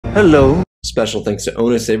Hello. Special thanks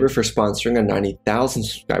to Saber for sponsoring a 90,000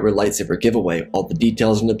 subscriber lightsaber giveaway. All the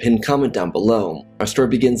details in the pinned comment down below. Our story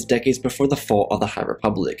begins decades before the fall of the High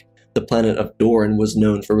Republic. The planet of Doran was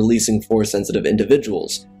known for releasing Force-sensitive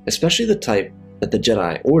individuals, especially the type that the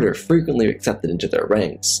Jedi Order frequently accepted into their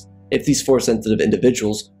ranks. If these Force-sensitive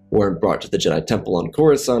individuals weren't brought to the Jedi Temple on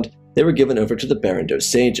Coruscant, they were given over to the Barando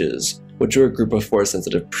Sages, which were a group of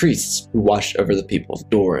Force-sensitive priests who watched over the people of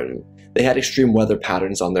Doran. They had extreme weather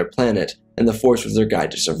patterns on their planet, and the Force was their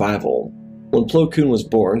guide to survival. When Plo Koon was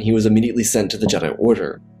born, he was immediately sent to the Jedi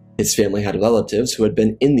Order. His family had relatives who had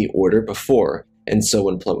been in the Order before, and so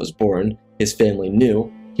when Plo was born, his family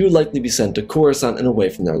knew he would likely be sent to Coruscant and away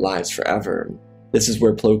from their lives forever. This is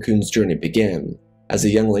where Plo Koon's journey began. As a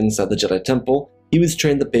youngling inside the Jedi Temple, he was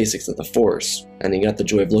trained the basics of the Force, and he got the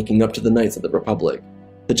joy of looking up to the Knights of the Republic.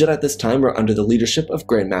 The Jedi at this time were under the leadership of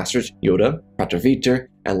Grand Masters Yoda, Praterviter,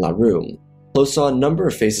 and Laru. Plo saw a number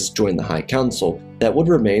of faces join the High Council that would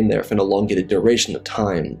remain there for an elongated duration of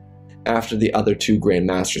time. After the other two Grand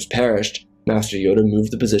Masters perished, Master Yoda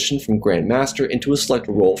moved the position from Grand Master into a select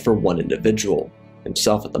role for one individual,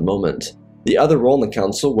 himself at the moment. The other role in the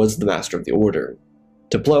Council was the Master of the Order.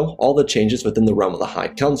 To Plo, all the changes within the realm of the High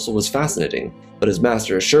Council was fascinating, but his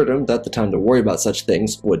master assured him that the time to worry about such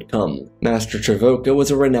things would come. Master Travoka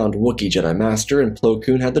was a renowned Wookiee Jedi Master, and Plo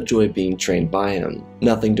Koon had the joy of being trained by him.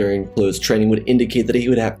 Nothing during Plo's training would indicate that he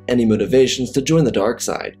would have any motivations to join the dark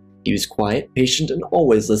side. He was quiet, patient, and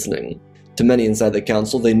always listening. To many inside the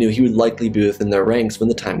Council, they knew he would likely be within their ranks when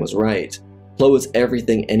the time was right. Plo was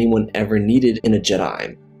everything anyone ever needed in a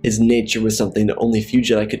Jedi. His nature was something that only few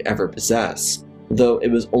Jedi could ever possess, though it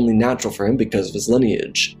was only natural for him because of his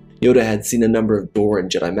lineage. Yoda had seen a number of Doran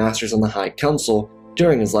Jedi Masters on the High Council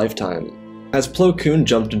during his lifetime. As Plo Koon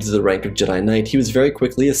jumped into the rank of Jedi Knight, he was very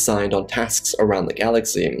quickly assigned on tasks around the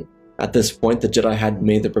galaxy. At this point, the Jedi had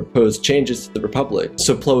made the proposed changes to the Republic,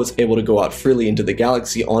 so Plo was able to go out freely into the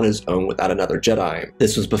galaxy on his own without another Jedi.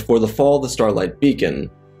 This was before the fall of the Starlight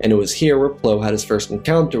Beacon, and it was here where Plo had his first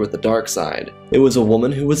encounter with the dark side. It was a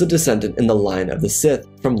woman who was a descendant in the line of the Sith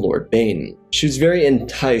from Lord Bane. She was very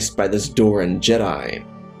enticed by this Doran Jedi.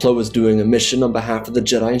 Plo was doing a mission on behalf of the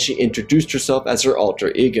Jedi, and she introduced herself as her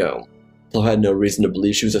alter ego. Plo had no reason to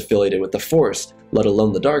believe she was affiliated with the Force, let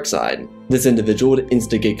alone the dark side. This individual would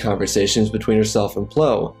instigate conversations between herself and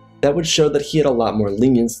Plo that would show that he had a lot more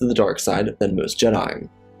lenience to the dark side than most Jedi.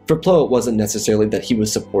 For Plo, it wasn't necessarily that he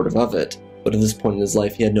was supportive of it, but at this point in his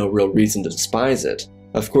life he had no real reason to despise it.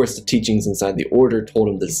 Of course, the teachings inside the Order told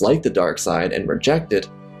him to dislike the dark side and reject it,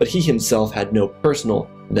 but he himself had no personal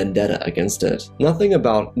vendetta against it. Nothing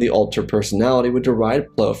about the alter personality would deride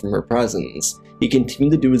Plo from her presence. He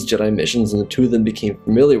continued to do his Jedi missions, and the two of them became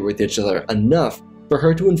familiar with each other enough for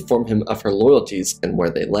her to inform him of her loyalties and where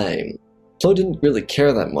they lay. Plo didn't really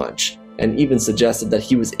care that much, and even suggested that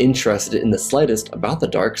he was interested in the slightest about the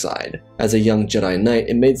dark side. As a young Jedi Knight,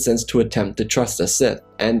 it made sense to attempt to trust a Sith,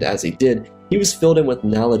 and as he did, he was filled in with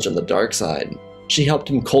knowledge on the dark side. She helped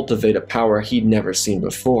him cultivate a power he'd never seen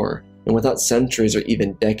before, and without centuries or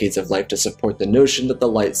even decades of life to support the notion that the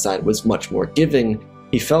light side was much more giving,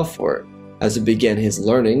 he fell for it. As he began his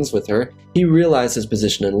learnings with her, he realized his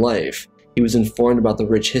position in life. He was informed about the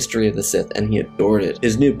rich history of the Sith, and he adored it.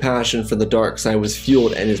 His new passion for the dark side was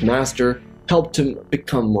fueled, and his master helped him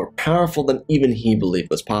become more powerful than even he believed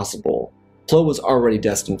was possible. Plo was already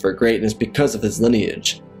destined for greatness because of his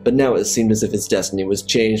lineage, but now it seemed as if his destiny was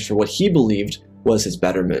changed for what he believed was his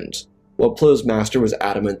betterment. While Plo's master was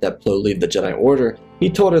adamant that Plo leave the Jedi Order, he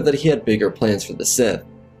told her that he had bigger plans for the Sith.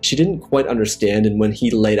 She didn't quite understand, and when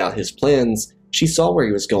he laid out his plans, she saw where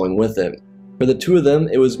he was going with it. For the two of them,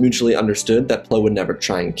 it was mutually understood that Plo would never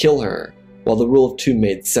try and kill her. While the rule of two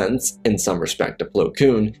made sense, in some respect to Plo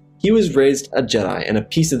Koon, he was raised a Jedi, and a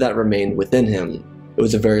piece of that remained within him. It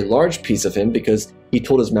was a very large piece of him because he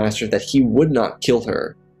told his master that he would not kill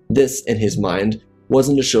her. This, in his mind,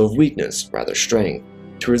 wasn't a show of weakness, rather strength.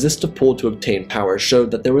 To resist a pull to obtain power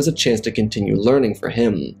showed that there was a chance to continue learning for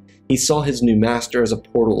him. He saw his new master as a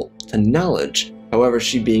portal to knowledge. However,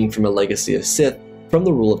 she being from a legacy of Sith, from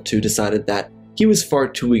the rule of two decided that he was far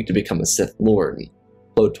too weak to become a Sith Lord.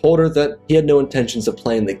 Plo told her that he had no intentions of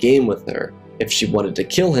playing the game with her. If she wanted to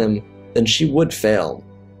kill him, then she would fail.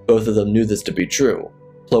 Both of them knew this to be true.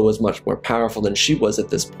 Plo was much more powerful than she was at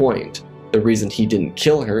this point. The reason he didn't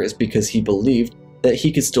kill her is because he believed that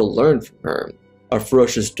he could still learn from her. A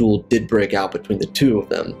ferocious duel did break out between the two of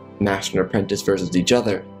them, master and apprentice versus each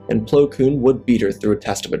other, and Plo Koon would beat her through a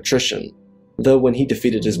test of attrition. Though when he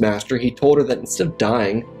defeated his master, he told her that instead of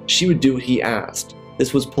dying, she would do what he asked.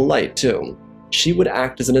 This was polite too. She would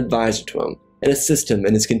act as an advisor to him, and assist him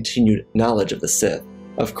in his continued knowledge of the Sith.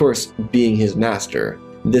 Of course, being his master,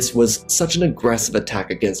 this was such an aggressive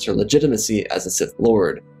attack against her legitimacy as a Sith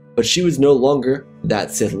Lord, but she was no longer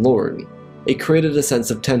that Sith Lord. It created a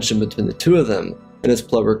sense of tension between the two of them, and as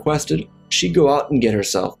Plo requested, she go out and get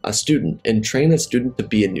herself a student and train that student to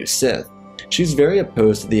be a new Sith. She's very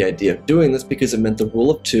opposed to the idea of doing this because it meant the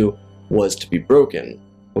rule of two was to be broken.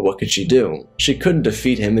 But what could she do? She couldn't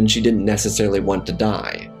defeat him and she didn't necessarily want to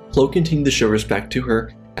die. Plo continued to show respect to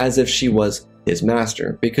her as if she was his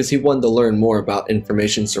master because he wanted to learn more about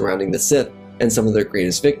information surrounding the Sith and some of their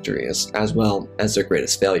greatest victories, as well as their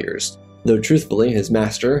greatest failures. Though truthfully, his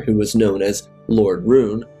master, who was known as Lord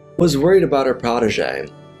Rune, was worried about her protege.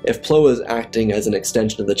 If Plo was acting as an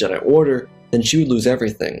extension of the Jedi Order, then she would lose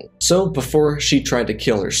everything. So before she tried to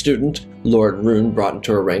kill her student, Lord Rune brought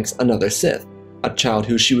into her ranks another Sith, a child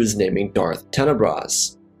who she was naming Darth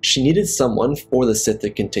Tenebras. She needed someone for the Sith to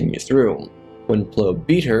continue through. When Plo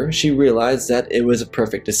beat her, she realized that it was a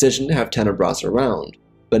perfect decision to have Tenebras around,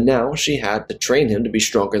 but now she had to train him to be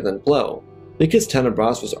stronger than Plo. Because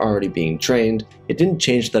Tenebras was already being trained, it didn't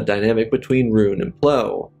change the dynamic between Rune and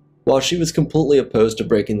Plo. While she was completely opposed to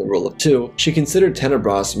breaking the rule of two, she considered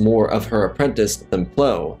Tenebras more of her apprentice than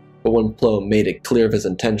Plo, but when Plo made it clear of his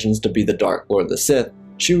intentions to be the Dark Lord of the Sith,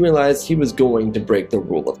 she realized he was going to break the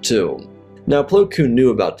rule of two. Now Plo Koon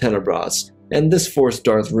knew about Tenebras, and this forced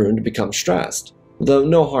Darth Rune to become stressed. Though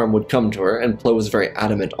no harm would come to her, and Plo was very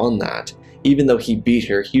adamant on that. Even though he beat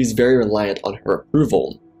her, he was very reliant on her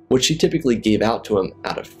approval, which she typically gave out to him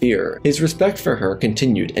out of fear. His respect for her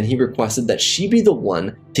continued, and he requested that she be the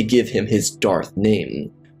one to give him his Darth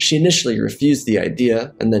name. She initially refused the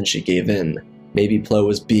idea, and then she gave in. Maybe Plo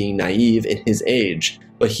was being naive in his age,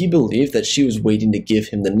 but he believed that she was waiting to give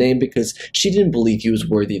him the name because she didn't believe he was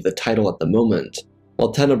worthy of the title at the moment.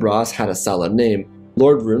 While Tenebras had a solid name,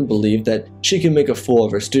 Lord Rune believed that she could make a fool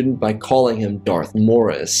of her student by calling him Darth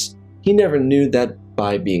Morris. He never knew that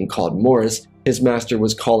by being called Morris, his master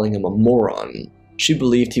was calling him a moron. She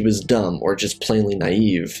believed he was dumb or just plainly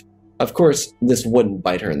naive. Of course, this wouldn't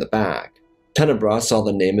bite her in the back. Tenebras saw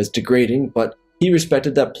the name as degrading, but he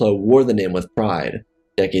respected that Plo wore the name with pride.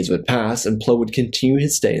 Decades would pass, and Plo would continue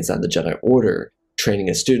his stay inside the Jedi Order, training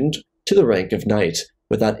a student to the rank of Knight,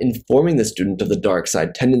 without informing the student of the dark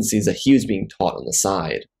side tendencies that he was being taught on the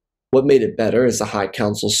side. What made it better is the High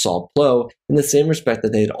Council saw Plo in the same respect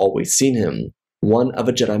that they had always seen him, one of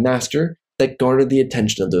a Jedi Master that garnered the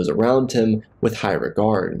attention of those around him with high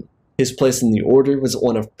regard. His place in the Order was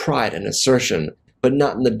one of pride and assertion, but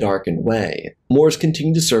not in the darkened way. Morris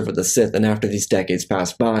continued to serve with the Sith, and after these decades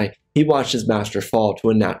passed by, he watched his master fall to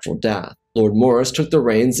a natural death. Lord Morris took the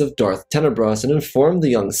reins of Darth Tenebras and informed the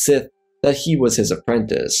young Sith that he was his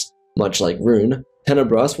apprentice. Much like Rune,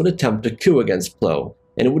 Tenebras would attempt a coup against Plo,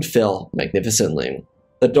 and it would fail magnificently.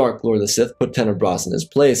 The Dark Lord of the Sith put Tenebras in his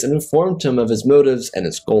place and informed him of his motives and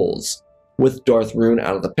his goals. With Darth Rune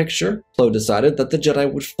out of the picture, Plo decided that the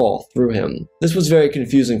Jedi would fall through him. This was very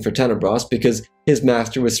confusing for Tenebras because his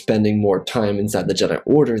master was spending more time inside the Jedi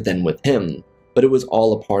Order than with him, but it was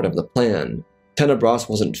all a part of the plan. Tenebras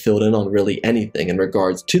wasn't filled in on really anything in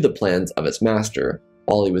regards to the plans of his master.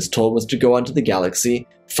 All he was told was to go out to the galaxy,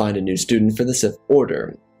 find a new student for the Sith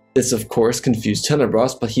Order. This of course confused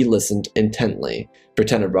Tenebras, but he listened intently. For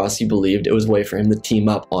Tenebras, he believed it was a way for him to team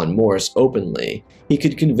up on Morris openly. He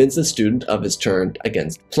could convince the student of his turn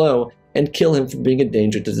against Plo and kill him for being a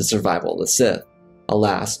danger to the survival of the Sith.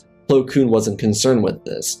 Alas, Plo Koon wasn't concerned with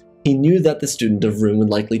this. He knew that the student of Rune would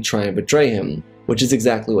likely try and betray him, which is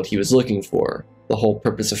exactly what he was looking for. The whole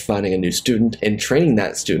purpose of finding a new student and training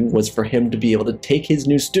that student was for him to be able to take his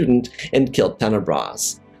new student and kill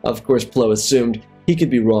Tenebras. Of course, Plo assumed he could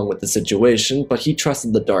be wrong with the situation, but he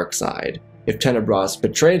trusted the dark side. If Tenebras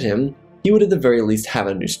betrayed him, he would at the very least have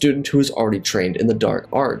a new student who was already trained in the dark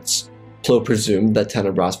arts. Plo presumed that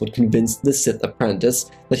Tenebras would convince the Sith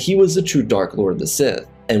apprentice that he was the true Dark Lord of the Sith,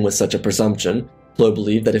 and with such a presumption, Plo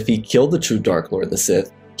believed that if he killed the true Dark Lord of the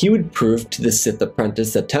Sith, he would prove to the Sith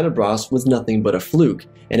apprentice that Tenebras was nothing but a fluke,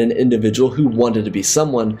 and an individual who wanted to be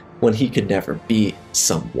someone when he could never be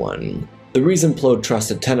someone. The reason Plo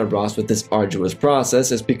trusted Tenebras with this arduous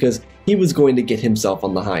process is because he was going to get himself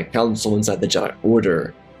on the High Council inside the Jedi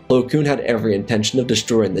Order. Plo Koon had every intention of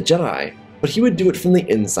destroying the Jedi, but he would do it from the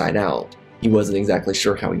inside out. He wasn't exactly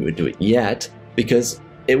sure how he would do it yet, because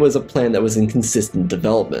it was a plan that was in consistent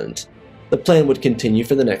development. The plan would continue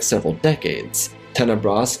for the next several decades.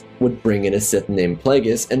 Tenebras would bring in a Sith named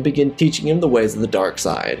Plagueis and begin teaching him the ways of the dark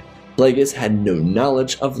side. Plagueis had no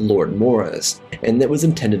knowledge of Lord Morris, and it was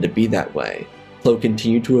intended to be that way. Plo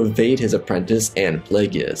continued to evade his apprentice and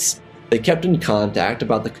Plagueis. They kept in contact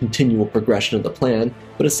about the continual progression of the plan,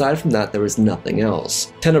 but aside from that there was nothing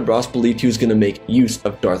else. Tenebros believed he was going to make use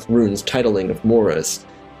of Darth Rune's titling of Morris,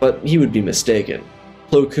 but he would be mistaken.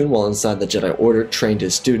 Plo Koon, while inside the Jedi Order, trained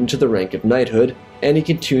his student to the rank of knighthood, and he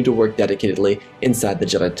continued to work dedicatedly inside the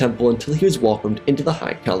Jedi Temple until he was welcomed into the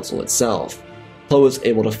High Council itself. Plo was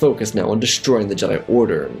able to focus now on destroying the Jedi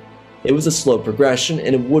Order. It was a slow progression,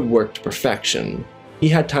 and it would work to perfection. He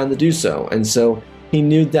had time to do so, and so he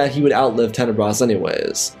knew that he would outlive Tenebros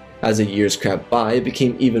anyways. As the years crept by, it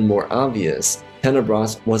became even more obvious.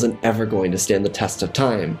 Tenebros wasn't ever going to stand the test of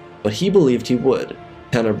time, but he believed he would.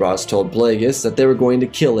 Tenebros told Plagueis that they were going to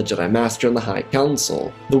kill a Jedi Master in the High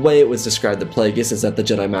Council. The way it was described to Plagueis is that the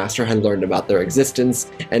Jedi Master had learned about their existence,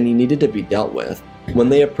 and he needed to be dealt with. When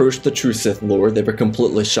they approached the true Sith Lord, they were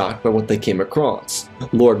completely shocked by what they came across.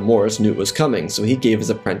 Lord Morris knew it was coming, so he gave his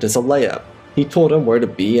apprentice a layup. He told him where to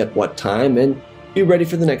be at what time, and be ready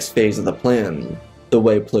for the next phase of the plan. The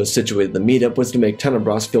way Plo situated the meetup was to make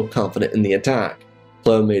Tenebros feel confident in the attack.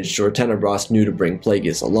 Plo made sure Tenebros knew to bring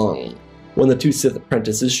Plagueis along. When the two Sith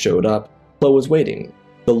apprentices showed up, Plo was waiting.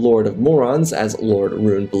 The Lord of Morons, as Lord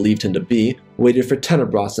Rune believed him to be, waited for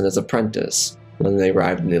Tenebros and his apprentice. When they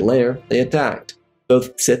arrived in the lair, they attacked,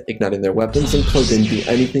 both Sith igniting their weapons, and Plo didn't do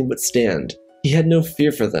anything but stand. He had no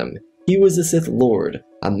fear for them. He was the Sith Lord,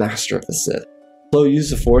 a master of the Sith. Plo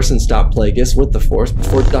used the Force and stopped Plagueis with the Force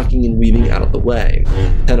before ducking and weaving out of the way.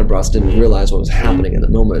 Tenebros didn't realize what was happening in the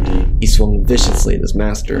moment. He swung viciously at his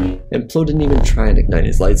master, and Plo didn't even try and ignite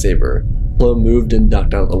his lightsaber. Plo moved and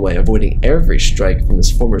ducked out of the way, avoiding every strike from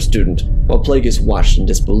his former student, while Plagueis watched in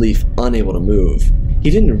disbelief, unable to move. He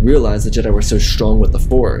didn't realize the Jedi were so strong with the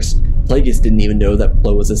Force. Plagueis didn't even know that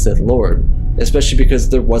Plo was a Sith Lord, especially because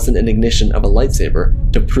there wasn't an ignition of a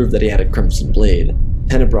lightsaber to prove that he had a crimson blade.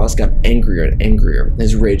 Tenebros got angrier and angrier.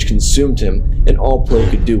 His rage consumed him, and all Plo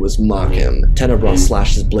could do was mock him. Tenebros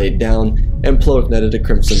slashed his blade down, and Plo ignited a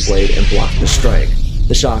crimson blade and blocked the strike.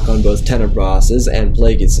 The shock on both Tenebros's and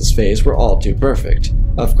Plagueis' face were all too perfect.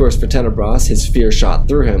 Of course, for Tenebros, his fear shot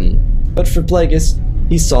through him. But for Plagueis,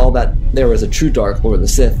 he saw that there was a true Dark Lord of the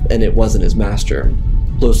Sith, and it wasn't his master.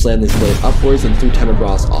 Plo slammed his blade upwards and threw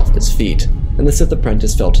Tenebros off his feet, and the Sith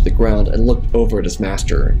apprentice fell to the ground and looked over at his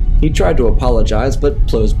master. He tried to apologize, but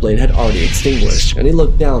Plo's blade had already extinguished, and he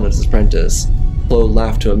looked down at his apprentice. Plo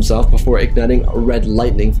laughed to himself before igniting red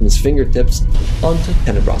lightning from his fingertips onto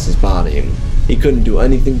Tenebros's body. He couldn't do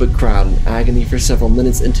anything but cry out in agony for several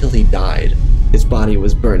minutes until he died. His body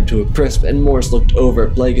was burned to a crisp, and Morris looked over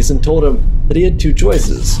at Plagueis and told him that he had two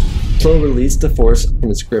choices. Plo released the Force from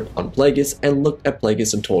his grip on Plagueis and looked at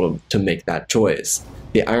Plagueis and told him to make that choice.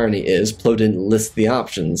 The irony is, Plo didn't list the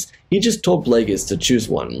options, he just told Plagueis to choose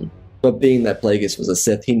one. But being that Plagueis was a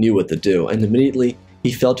Sith, he knew what to do, and immediately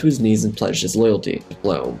he fell to his knees and pledged his loyalty to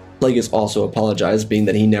Plo. Plagueis also apologized, being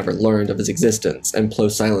that he never learned of his existence, and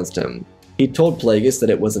Plo silenced him. He told Plagueis that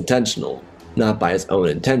it was intentional, not by his own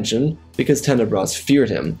intention, because Tenebros feared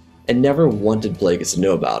him, and never wanted Plagueis to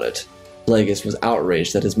know about it. Plagueis was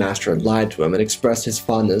outraged that his master had lied to him and expressed his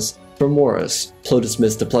fondness for Morris. Plo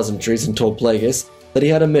dismissed the pleasantries and told Plagueis that he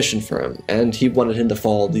had a mission for him, and he wanted him to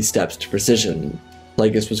follow these steps to precision.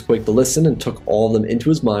 Plagueis was quick to listen and took all of them into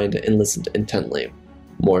his mind and listened intently.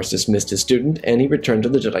 Morris dismissed his student, and he returned to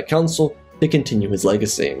the Jedi Council to continue his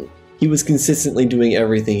legacy. He was consistently doing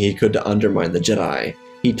everything he could to undermine the Jedi.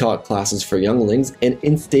 He taught classes for younglings and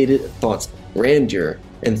instated thoughts of grandeur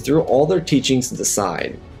and threw all their teachings to the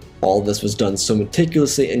side. All this was done so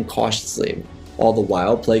meticulously and cautiously. All the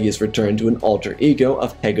while, Plagueis returned to an alter ego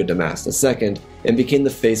of Jedi Master II and became the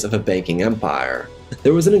face of a banking empire.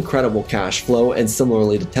 There was an incredible cash flow, and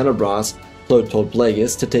similarly to Tenebros, Plo told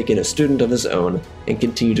Plagueis to take in a student of his own and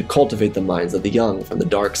continue to cultivate the minds of the young from the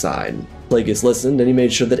dark side. Plagueis listened, and he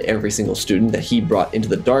made sure that every single student that he brought into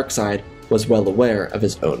the dark side was well aware of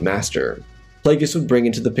his own master. Plagueis would bring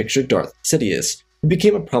into the picture Darth Sidious, who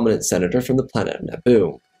became a prominent senator from the planet of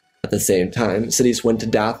Naboo. At the same time, Sidious went to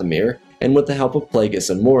Dathomir, and with the help of Plagueis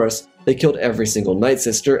and Morris, they killed every single Night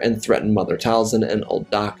Sister and threatened Mother Talzin and Old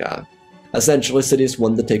Daka. Essentially, Sidious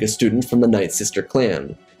wanted to take a student from the Night Sister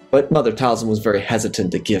clan, but Mother Talzin was very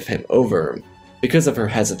hesitant to give him over. Because of her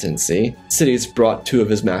hesitancy, Sidious brought two of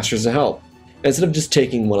his masters to help. Instead of just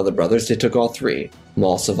taking one of the brothers, they took all three,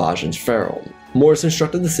 Maul, Savage, and Feral. Morris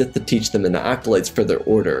instructed the Sith to teach them into acolytes for their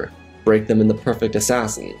order, break them into perfect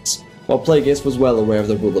assassins. While Plagueis was well aware of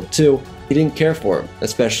the rule of two, he didn't care for it,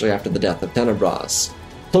 especially after the death of Tenebros.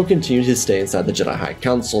 Plo continued his stay inside the Jedi High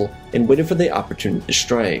Council and waited for the opportunity to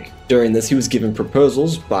strike. During this, he was given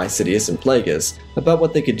proposals by Sidious and Plagueis about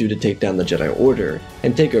what they could do to take down the Jedi Order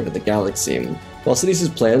and take over the galaxy. While Sidious's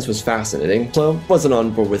plans was fascinating, Plo wasn't on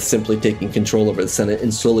board with simply taking control over the Senate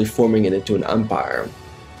and slowly forming it into an empire.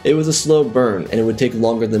 It was a slow burn, and it would take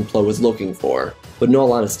longer than Plo was looking for, but in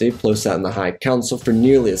all honesty, Plo sat in the High Council for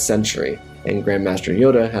nearly a century, and Grand Master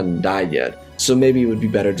Yoda hadn't died yet, so maybe it would be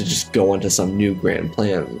better to just go onto some new grand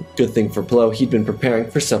plan. Good thing for Plo, he'd been preparing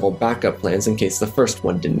for several backup plans in case the first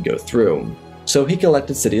one didn't go through. So he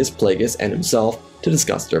collected Sidious, Plagueis, and himself to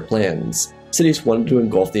discuss their plans. Sidious wanted to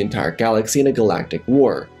engulf the entire galaxy in a galactic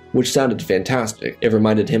war, which sounded fantastic. It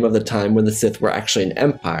reminded him of the time when the Sith were actually an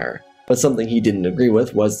empire, but something he didn't agree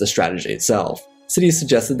with was the strategy itself. Sidious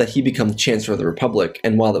suggested that he become Chancellor of the Republic,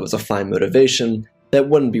 and while that was a fine motivation, that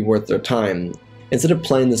wouldn't be worth their time. Instead of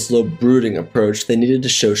playing the slow, brooding approach, they needed to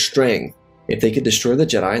show strength. If they could destroy the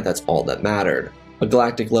Jedi, that's all that mattered. A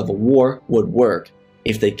galactic-level war would work.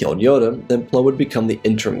 If they killed Yoda, then Plo would become the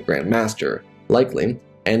interim Grand Master, likely,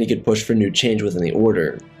 and he could push for new change within the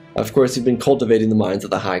Order. Of course, he'd been cultivating the minds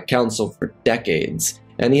of the High Council for decades,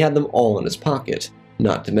 and he had them all in his pocket.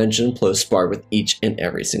 Not to mention, Plo sparred with each and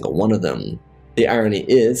every single one of them. The irony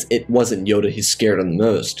is, it wasn't Yoda he scared him the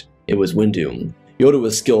most, it was Windu. Yoda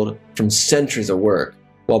was skilled from centuries of work.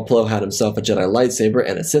 While Plo had himself a Jedi lightsaber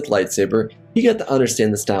and a Sith lightsaber, he got to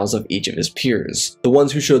understand the styles of each of his peers. The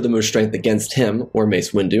ones who showed the most strength against him were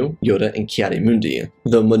Mace Windu, Yoda, and Ki-Adi-Mundi.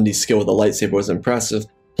 Though Mundi's skill with the lightsaber was impressive,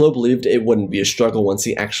 Plo believed it wouldn't be a struggle once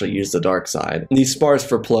he actually used the dark side. These spars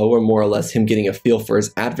for Plo were more or less him getting a feel for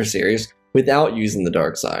his adversaries without using the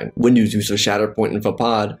dark side. Windu's use of Shatterpoint and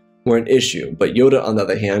Fapad were an issue, but Yoda, on the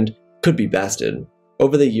other hand, could be bested.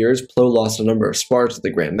 Over the years, Plo lost a number of spars to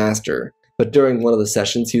the Grand Master, but during one of the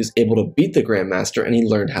sessions he was able to beat the Grand Master and he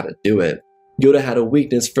learned how to do it. Yoda had a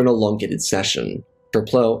weakness for an elongated session. For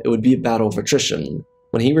Plo, it would be a battle of attrition.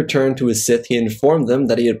 When he returned to his Sith, he informed them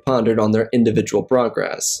that he had pondered on their individual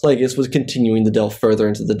progress. Plagueis was continuing to delve further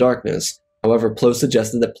into the darkness. However, Plo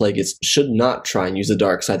suggested that Plagueis should not try and use the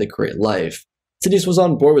dark side to create life. Sidious was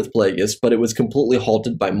on board with Plagueis, but it was completely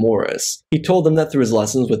halted by Morris. He told them that through his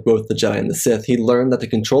lessons with both the Jedi and the Sith, he learned that to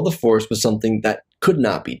control the Force was something that could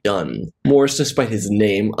not be done. Morris, despite his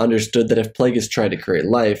name, understood that if Plagueis tried to create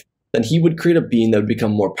life, then he would create a being that would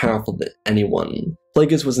become more powerful than anyone.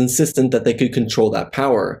 Plagueis was insistent that they could control that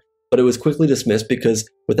power, but it was quickly dismissed because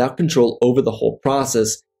without control over the whole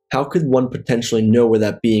process, how could one potentially know where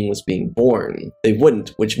that being was being born? They wouldn't,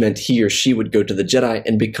 which meant he or she would go to the Jedi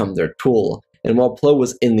and become their tool. And while Plo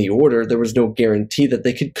was in the Order, there was no guarantee that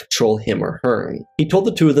they could control him or her. He told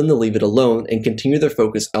the two of them to leave it alone and continue their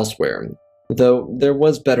focus elsewhere. Though there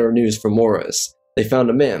was better news for Morris. They found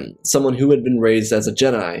a man, someone who had been raised as a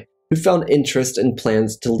Jedi, who found interest in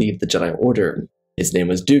plans to leave the Jedi Order. His name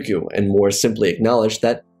was Dooku, and Morris simply acknowledged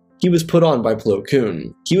that he was put on by Plo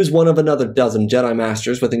Koon. He was one of another dozen Jedi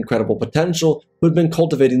Masters with incredible potential who had been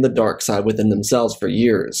cultivating the dark side within themselves for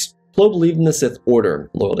years. Plo believed in the Sith Order,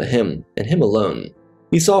 loyal to him, and him alone.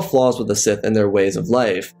 He saw flaws with the Sith and their ways of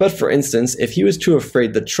life, but for instance, if he was too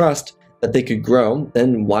afraid to trust that they could grow,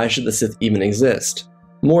 then why should the Sith even exist?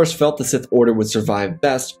 Morris felt the Sith Order would survive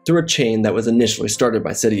best through a chain that was initially started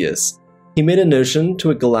by Sidious. He made a notion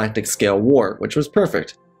to a galactic-scale war, which was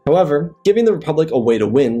perfect. However, giving the Republic a way to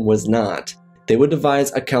win was not. They would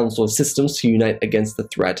devise a council of systems to unite against the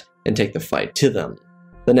threat and take the fight to them.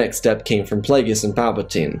 The next step came from Plagueis and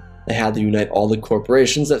Palpatine. They had to unite all the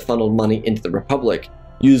corporations that funneled money into the Republic,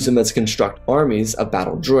 use them as construct armies of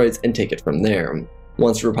battle droids, and take it from there.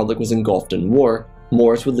 Once the Republic was engulfed in war,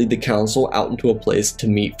 Morris would lead the Council out into a place to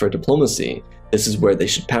meet for diplomacy. This is where they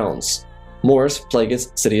should pounce. Morris,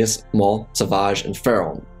 Plagueis, Sidious, Maul, Savage, and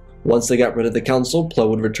Ferrell. Once they got rid of the Council, Plo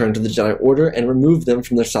would return to the Jedi Order and remove them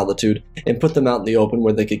from their solitude and put them out in the open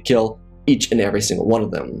where they could kill each and every single one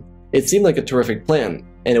of them. It seemed like a terrific plan,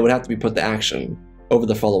 and it would have to be put to action. Over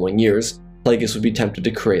the following years, Plagueis would be tempted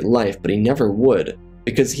to create life, but he never would,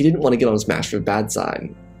 because he didn't want to get on his master's bad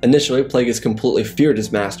side. Initially, Plagueis completely feared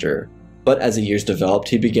his master, but as the years developed,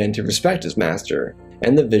 he began to respect his master,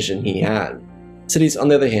 and the vision he had. Sidious, on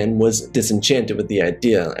the other hand, was disenchanted with the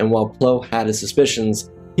idea, and while Plo had his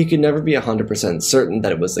suspicions, he could never be 100% certain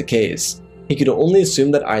that it was the case. He could only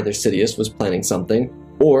assume that either Sidious was planning something,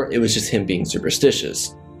 or it was just him being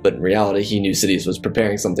superstitious. But in reality, he knew Sidious was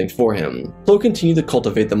preparing something for him. Plo continued to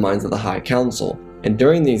cultivate the minds of the High Council, and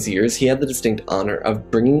during these years, he had the distinct honor of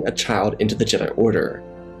bringing a child into the Jedi Order.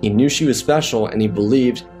 He knew she was special, and he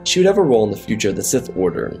believed she would have a role in the future of the Sith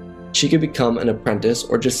Order. She could become an apprentice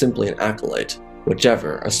or just simply an acolyte.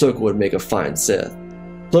 Whichever, Ahsoka would make a fine Sith.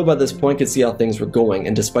 Plo by this point could see how things were going,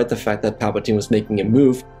 and despite the fact that Palpatine was making a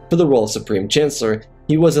move for the role of Supreme Chancellor,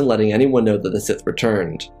 he wasn't letting anyone know that the Sith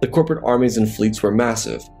returned. The corporate armies and fleets were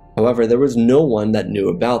massive. However, there was no one that knew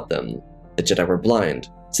about them. the Jedi were blind,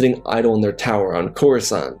 sitting idle in their tower on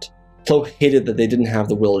Coruscant. Plo hated that they didn't have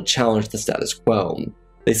the will to challenge the status quo.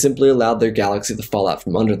 They simply allowed their galaxy to fall out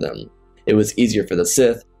from under them. It was easier for the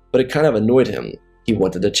Sith, but it kind of annoyed him. He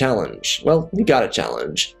wanted a challenge. Well, he got a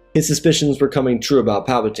challenge. His suspicions were coming true about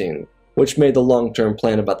Palpatine, which made the long-term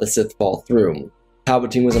plan about the Sith fall through.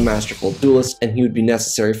 Palpatine was a masterful duelist, and he would be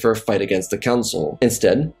necessary for a fight against the Council.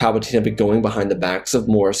 Instead, Palpatine had been going behind the backs of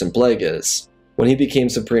Morris and Plagueis. When he became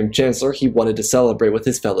Supreme Chancellor, he wanted to celebrate with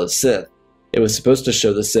his fellow Sith. It was supposed to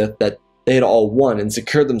show the Sith that they had all won and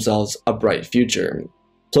secured themselves a bright future.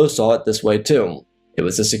 Plo saw it this way too. It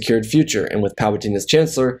was a secured future, and with Palpatine as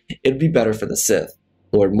Chancellor, it would be better for the Sith.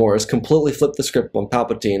 Lord Morris completely flipped the script on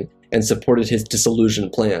Palpatine and supported his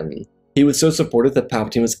disillusioned plan. He was so supportive that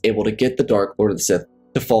Palpatine was able to get the Dark Lord of the Sith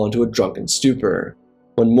to fall into a drunken stupor.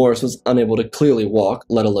 When Morris was unable to clearly walk,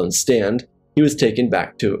 let alone stand, he was taken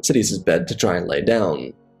back to Sidious's bed to try and lay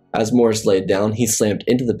down. As Morris laid down, he slammed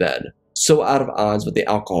into the bed, so out of odds with the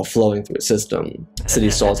alcohol flowing through his system.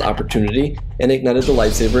 Sidious saw his opportunity and ignited the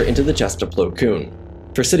lightsaber into the chest of Plo Koon.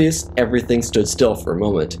 For Sidious, everything stood still for a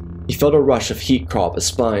moment. He felt a rush of heat crawl up his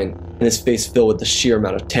spine, and his face filled with the sheer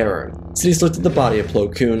amount of terror. Sidious looked at the body of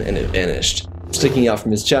Plo Koon, and it vanished. Sticking out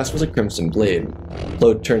from his chest was a crimson blade.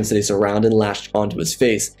 Plo turned Sidious around and lashed onto his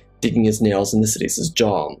face, digging his nails into Sidious's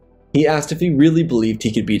jaw. He asked if he really believed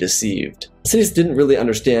he could be deceived. Sidious didn't really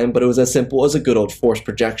understand, but it was as simple as a good old force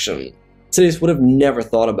projection. Sidious would have never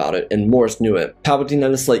thought about it, and Morris knew it. Palpatine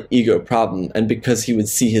had a slight ego problem, and because he would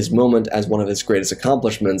see his moment as one of his greatest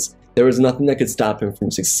accomplishments, there was nothing that could stop him from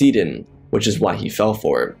succeeding, which is why he fell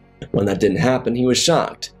for it. When that didn't happen, he was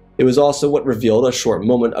shocked. It was also what revealed a short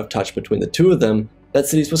moment of touch between the two of them that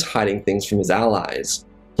Sidious was hiding things from his allies.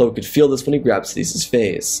 Plo could feel this when he grabbed Sidious's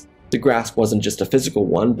face. The grasp wasn't just a physical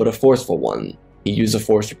one, but a forceful one. He used the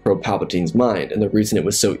force to probe Palpatine's mind, and the reason it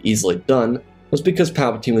was so easily done was because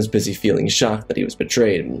Palpatine was busy feeling shocked that he was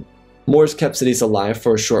betrayed. Morris kept Sidious alive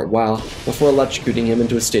for a short while before electrocuting him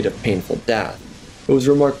into a state of painful death. It was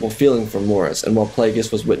a remarkable feeling for Morris, and while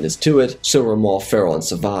Plagueis was witness to it, so were Maul, Ferrell, and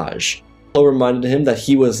Savage. Plo reminded him that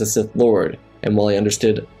he was the Sith Lord, and while he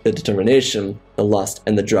understood the determination, the lust,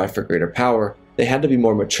 and the drive for greater power, they had to be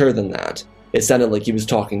more mature than that. It sounded like he was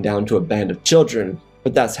talking down to a band of children,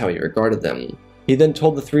 but that's how he regarded them. He then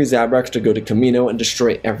told the three Zabraks to go to Kamino and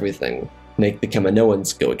destroy everything, make the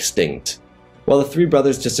Kaminoans go extinct. While the three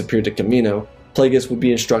brothers disappeared to Kamino, Plagueis would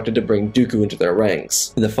be instructed to bring Dooku into their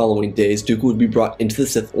ranks. In the following days, Dooku would be brought into the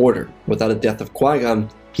Sith Order. Without the death of Qui-Gon,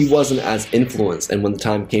 he wasn't as influenced, and when the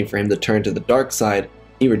time came for him to turn to the dark side,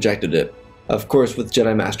 he rejected it. Of course, with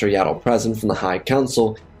Jedi Master Yaddle present from the High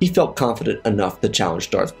Council, he felt confident enough to challenge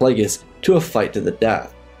Darth Plagueis to a fight to the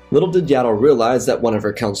death. Little did Yaddle realize that one of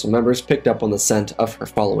her council members picked up on the scent of her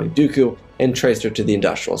following Dooku and traced her to the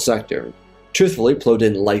industrial sector. Truthfully, Plo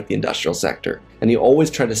didn't like the industrial sector, and he always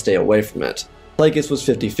tried to stay away from it. Plagueis was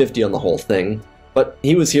 50-50 on the whole thing, but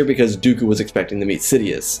he was here because Dooku was expecting to meet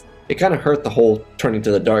Sidious. It kinda hurt the whole turning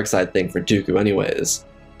to the dark side thing for Dooku anyways.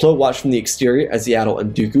 Plo watched from the exterior as Yaddle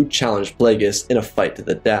and Dooku challenged Plagueis in a fight to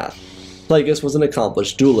the death. Plagueis was an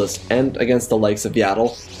accomplished duelist, and against the likes of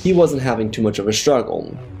Yaddle, he wasn't having too much of a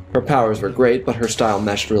struggle. Her powers were great, but her style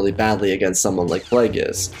meshed really badly against someone like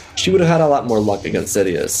Plagueis. She would have had a lot more luck against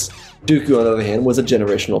Sidious. Dooku, on the other hand, was a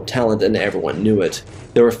generational talent and everyone knew it.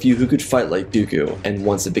 There were few who could fight like Dooku, and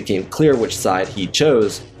once it became clear which side he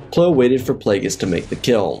chose, Plo waited for Plagueis to make the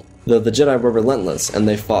kill. Though the Jedi were relentless, and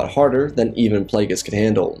they fought harder than even Plagueis could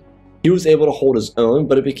handle. He was able to hold his own,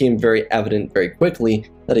 but it became very evident very quickly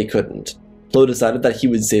that he couldn't. Plo decided that he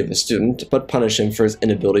would save his student, but punish him for his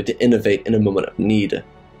inability to innovate in a moment of need.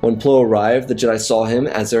 When Plo arrived, the Jedi saw him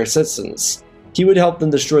as their assistants. He would help them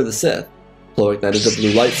destroy the Sith. Plo ignited the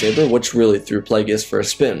blue lightsaber, which really threw Plagueis for a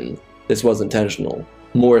spin. This was intentional.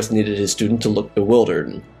 Morris needed his student to look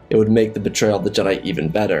bewildered. It would make the betrayal of the Jedi even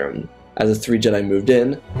better. As the three Jedi moved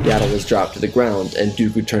in, Yaddle was dropped to the ground, and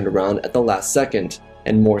Dooku turned around at the last second,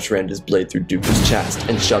 and Morris rammed his blade through Dooku's chest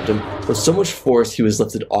and shoved him with so much force he was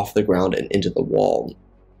lifted off the ground and into the wall.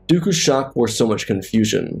 Dooku's shock wore so much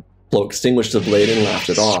confusion. Plo extinguished the blade and laughed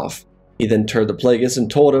it off. He then turned to Plagueis and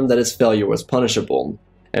told him that his failure was punishable,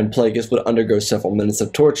 and Plagueis would undergo several minutes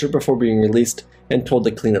of torture before being released and told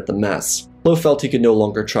to clean up the mess. Plo felt he could no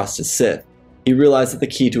longer trust his Sith. He realized that the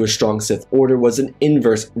key to a strong Sith Order was an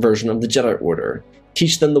inverse version of the Jedi Order.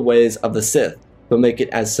 Teach them the ways of the Sith, but make it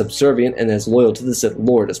as subservient and as loyal to the Sith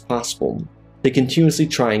Lord as possible. They continuously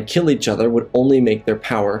try and kill each other would only make their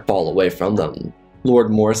power fall away from them.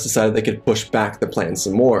 Lord Morris decided they could push back the plan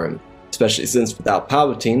some more, especially since without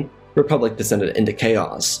Palpatine, Republic descended into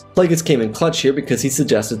chaos. Plagueis came in clutch here because he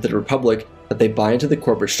suggested to the Republic that they buy into the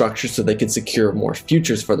corporate structure so they could secure more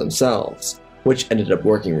futures for themselves, which ended up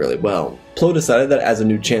working really well. Plo decided that as a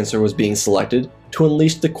new Chancellor was being selected, to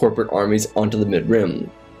unleash the corporate armies onto the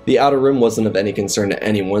Mid-Rim. The Outer Rim wasn't of any concern to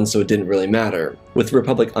anyone, so it didn't really matter. With the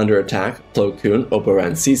Republic under attack, Plo Koon,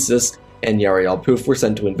 Operan and Yarael Poof were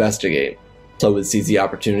sent to investigate. Plo would seize the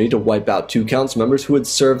opportunity to wipe out 2 council members who had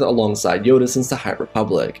served alongside Yoda since the High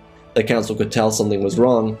Republic. The council could tell something was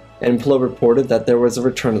wrong, and Plo reported that there was a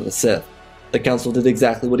return of the Sith. The council did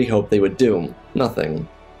exactly what he hoped they would do: nothing.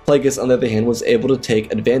 Plagueis, on the other hand, was able to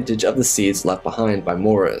take advantage of the seeds left behind by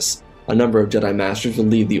Morris. A number of Jedi Masters would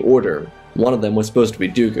leave the Order. One of them was supposed to be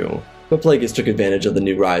Dooku, but Plagueis took advantage of the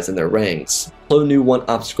new rise in their ranks. Plo knew one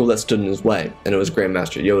obstacle that stood in his way, and it was Grand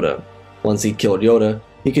Master Yoda. Once he killed Yoda,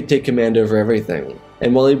 he could take command over everything,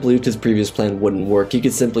 and while he believed his previous plan wouldn't work, he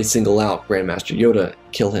could simply single out Grand Master Yoda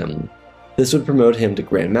and kill him. This would promote him to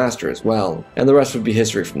Grand Master as well, and the rest would be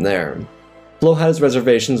history from there. Plo had his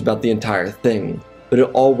reservations about the entire thing, but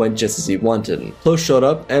it all went just as he wanted. Plo showed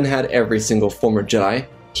up and had every single former Jedi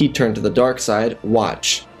he turned to the dark side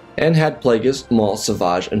watch, and had Plagueis, Maul,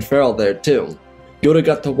 Savage, and Farrell there too. Yoda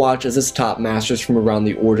got to watch as his top masters from around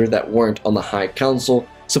the Order that weren't on the High Council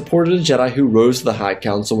supported a Jedi who rose to the High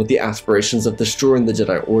Council with the aspirations of destroying the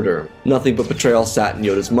Jedi Order. Nothing but betrayal sat in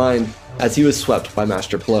Yoda's mind as he was swept by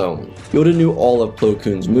Master Plo. Yoda knew all of Plo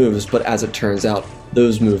Koon's moves, but as it turns out,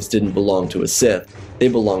 those moves didn't belong to a Sith, they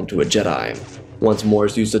belonged to a Jedi. Once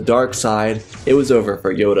Morris used the dark side, it was over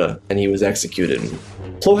for Yoda, and he was executed.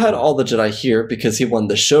 Plo had all the Jedi here because he wanted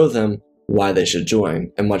to show them why they should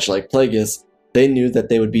join, and much like Plagueis, they knew that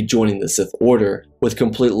they would be joining the Sith Order with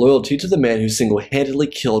complete loyalty to the man who single-handedly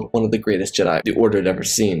killed one of the greatest Jedi the Order had ever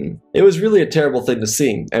seen. It was really a terrible thing to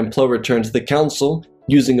see, and Plo returned to the Council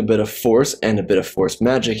using a bit of Force and a bit of Force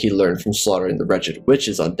magic he learned from slaughtering the wretched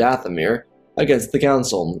witches on Dathomir against the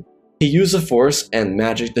Council. He used the Force and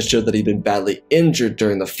magic to show that he'd been badly injured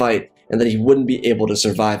during the fight and that he wouldn't be able to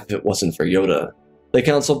survive if it wasn't for Yoda. The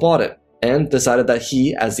Council bought it, and decided that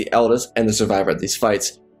he, as the eldest and the survivor of these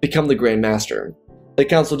fights, become the Grand Master. The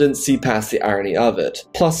Council didn't see past the irony of it,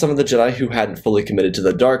 plus some of the Jedi who hadn't fully committed to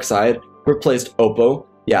the dark side replaced Oppo,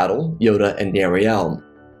 Yaddle, Yoda, and Yarael.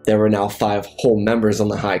 There were now 5 whole members on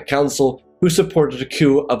the High Council who supported a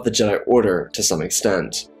coup of the Jedi Order to some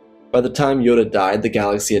extent. By the time Yoda died, the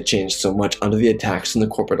galaxy had changed so much under the attacks from the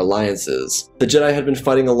corporate alliances. The Jedi had been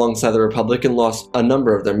fighting alongside the Republic and lost a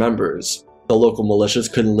number of their members. The local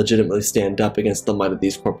militias couldn't legitimately stand up against the might of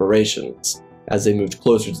these corporations. As they moved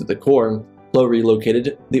closer to the core, Plo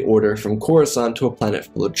relocated the Order from Coruscant to a planet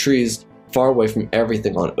full of trees, far away from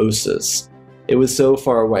everything on Ossus. It was so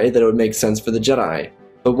far away that it would make sense for the Jedi,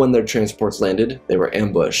 but when their transports landed, they were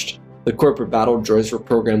ambushed. The corporate battle droids were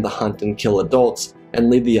programmed to hunt and kill adults and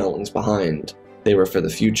leave the younglings behind. They were for the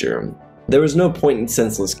future. There was no point in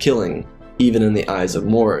senseless killing, even in the eyes of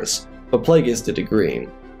Morris, but Plagueis did agree.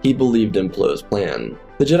 He believed in Plo's plan.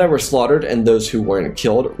 The Jedi were slaughtered, and those who weren't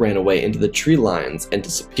killed ran away into the tree lines and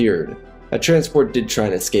disappeared. A transport did try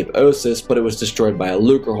and escape Ossus, but it was destroyed by a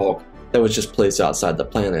Lucrehulk that was just placed outside the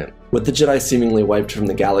planet. With the Jedi seemingly wiped from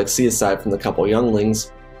the galaxy aside from the couple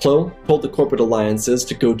younglings, Plo told the corporate alliances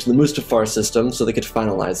to go to the Mustafar system so they could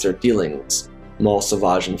finalize their dealings. Maul,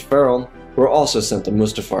 Savage, and Farrell were also sent to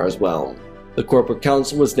Mustafar as well. The corporate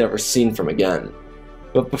council was never seen from again.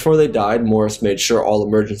 But before they died, Morris made sure all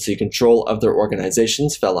emergency control of their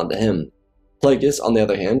organizations fell onto him. Plagueis, on the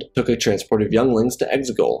other hand, took a transport of younglings to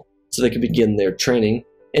Exegol so they could begin their training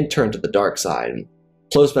and turn to the dark side.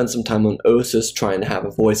 Plo spent some time on Ossus trying to have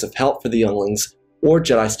a voice of help for the younglings or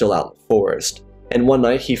Jedi still out in the forest, and one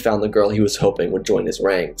night he found the girl he was hoping would join his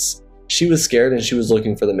ranks. She was scared and she was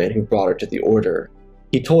looking for the man who brought her to the Order.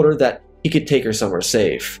 He told her that he could take her somewhere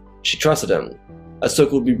safe. She trusted him.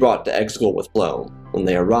 Ahsoka would be brought to Exegol with Plo. When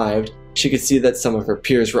they arrived, she could see that some of her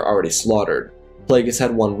peers were already slaughtered. Plagueis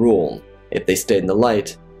had one rule: if they stayed in the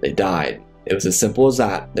light, they died. It was as simple as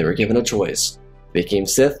that. They were given a choice. If they became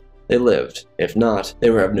Sith, they lived. If not, they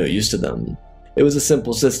were of no use to them. It was a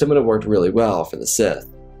simple system and it worked really well for the Sith.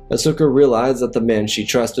 Ahsoka realized that the man she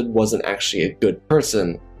trusted wasn't actually a good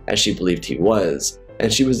person, as she believed he was,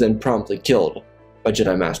 and she was then promptly killed by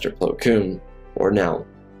Jedi Master Plo Koon, or now,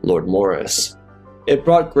 Lord Morris. It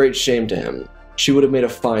brought great shame to him. She would have made a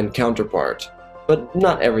fine counterpart, but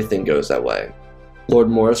not everything goes that way. Lord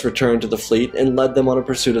Morris returned to the fleet and led them on a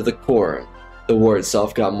pursuit of the core. The war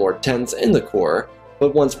itself got more tense in the core,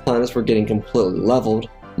 but once planets were getting completely leveled,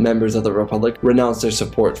 members of the Republic renounced their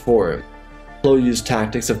support for him. Plo used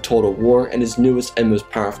tactics of total war and his newest and most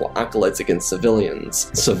powerful acolytes against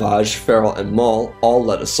civilians. Savage, Feral, and Maul all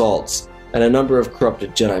led assaults, and a number of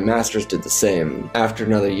corrupted Jedi Masters did the same. After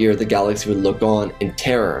another year, the galaxy would look on in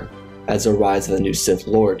terror as the rise of the new Sith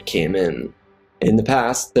Lord came in. In the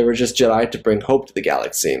past, there were just Jedi to bring hope to the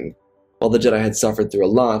galaxy. While the Jedi had suffered through a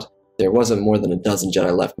lot, there wasn't more than a dozen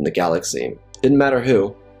Jedi left in the galaxy. Didn't matter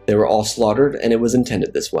who, they were all slaughtered, and it was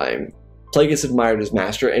intended this way. Plagueis admired his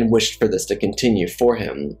master and wished for this to continue for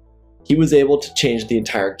him. He was able to change the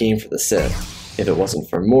entire game for the Sith. If it wasn't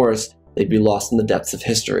for Morris, they'd be lost in the depths of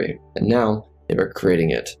history, and now they were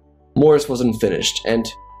creating it. Morris wasn't finished, and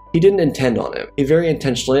he didn't intend on it. He very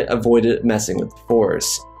intentionally avoided messing with the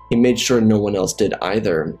Force. He made sure no one else did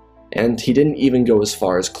either, and he didn't even go as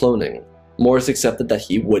far as cloning. Morris accepted that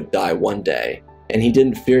he would die one day, and he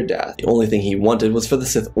didn't fear death. The only thing he wanted was for the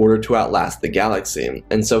Sith Order to outlast the galaxy,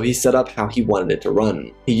 and so he set up how he wanted it to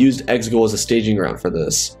run. He used Exegol as a staging ground for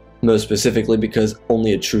this, most specifically because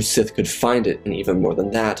only a true Sith could find it, and even more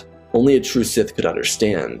than that, only a true Sith could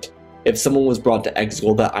understand. If someone was brought to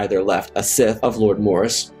Exegol, that either left a Sith of Lord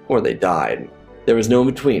Morris, or they died. There was no in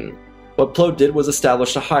between. What Plo did was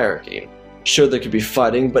establish a hierarchy. Sure, there could be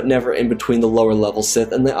fighting, but never in between the lower level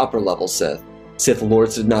Sith and the upper level Sith. Sith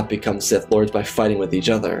Lords did not become Sith Lords by fighting with each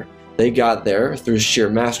other. They got there through sheer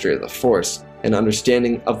mastery of the Force, and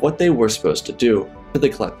understanding of what they were supposed to do for the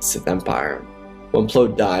collected Sith Empire. When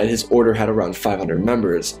Plo died, his order had around 500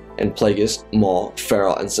 members, and Plagueis, Maul,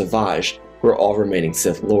 Feral, and Savage were all remaining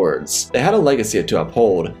Sith Lords. They had a legacy to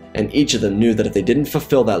uphold, and each of them knew that if they didn't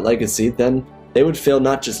fulfill that legacy, then they would fail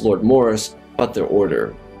not just Lord Morris, but their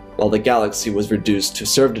order. While the galaxy was reduced to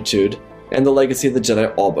servitude, and the legacy of the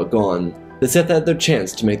Jedi all but gone, the Sith had their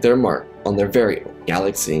chance to make their mark on their very own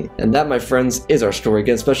galaxy. And that, my friends, is our story.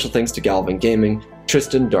 Again, special thanks to Galvin Gaming,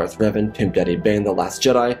 Tristan, Darth Revan, Pimp Daddy Bane, The Last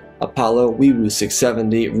Jedi, Apollo,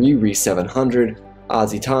 WeeWoo670, Riri700,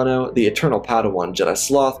 ahsokatano, The Eternal Padawan, Jedi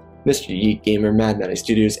Sloth, Mr. Yeet Gamer, Mad Matty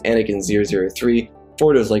Studios, Anakin003,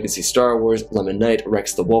 Fordo's Legacy Star Wars, Lemon Knight,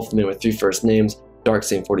 Rex the Wolf, the man with 3 first names,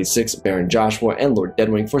 Darksame46, Baron Joshua, and Lord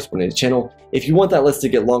Deadwing for supporting the channel. If you want that list to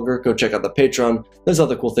get longer, go check out the Patreon. There's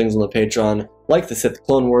other cool things on the Patreon, like the Sith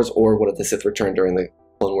Clone Wars, or what if the Sith return during the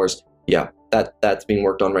Clone Wars. Yeah, that's being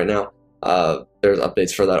worked on right now. There's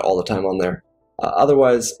updates for that all the time on there.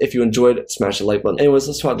 Otherwise, if you enjoyed, smash the like button. Anyways,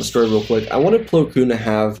 let's talk the story real quick. I wanted Plo Koon to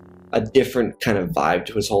have a different kind of vibe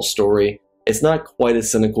to his whole story. It's not quite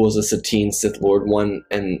as cynical as the Satine Sith Lord one,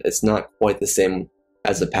 and it's not quite the same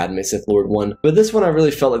as the Padme Sith Lord one. But this one I really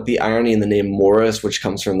felt like the irony in the name Morris, which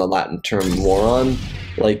comes from the Latin term moron,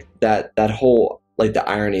 like that whole, like the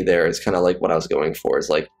irony there is kind of like what I was going for. Is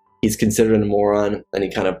like he's considered a moron and he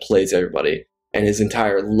kind of plays everybody, and his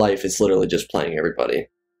entire life is literally just playing everybody.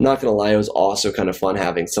 Not gonna lie, it was also kind of fun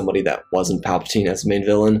having somebody that wasn't Palpatine as the main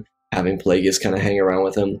villain, having Plagueis kind of hang around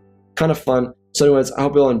with him. Kind of fun. So anyways, I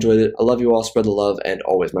hope you all enjoyed it. I love you all, spread the love, and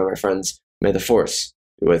always, my friends, may the Force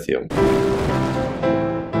be with you.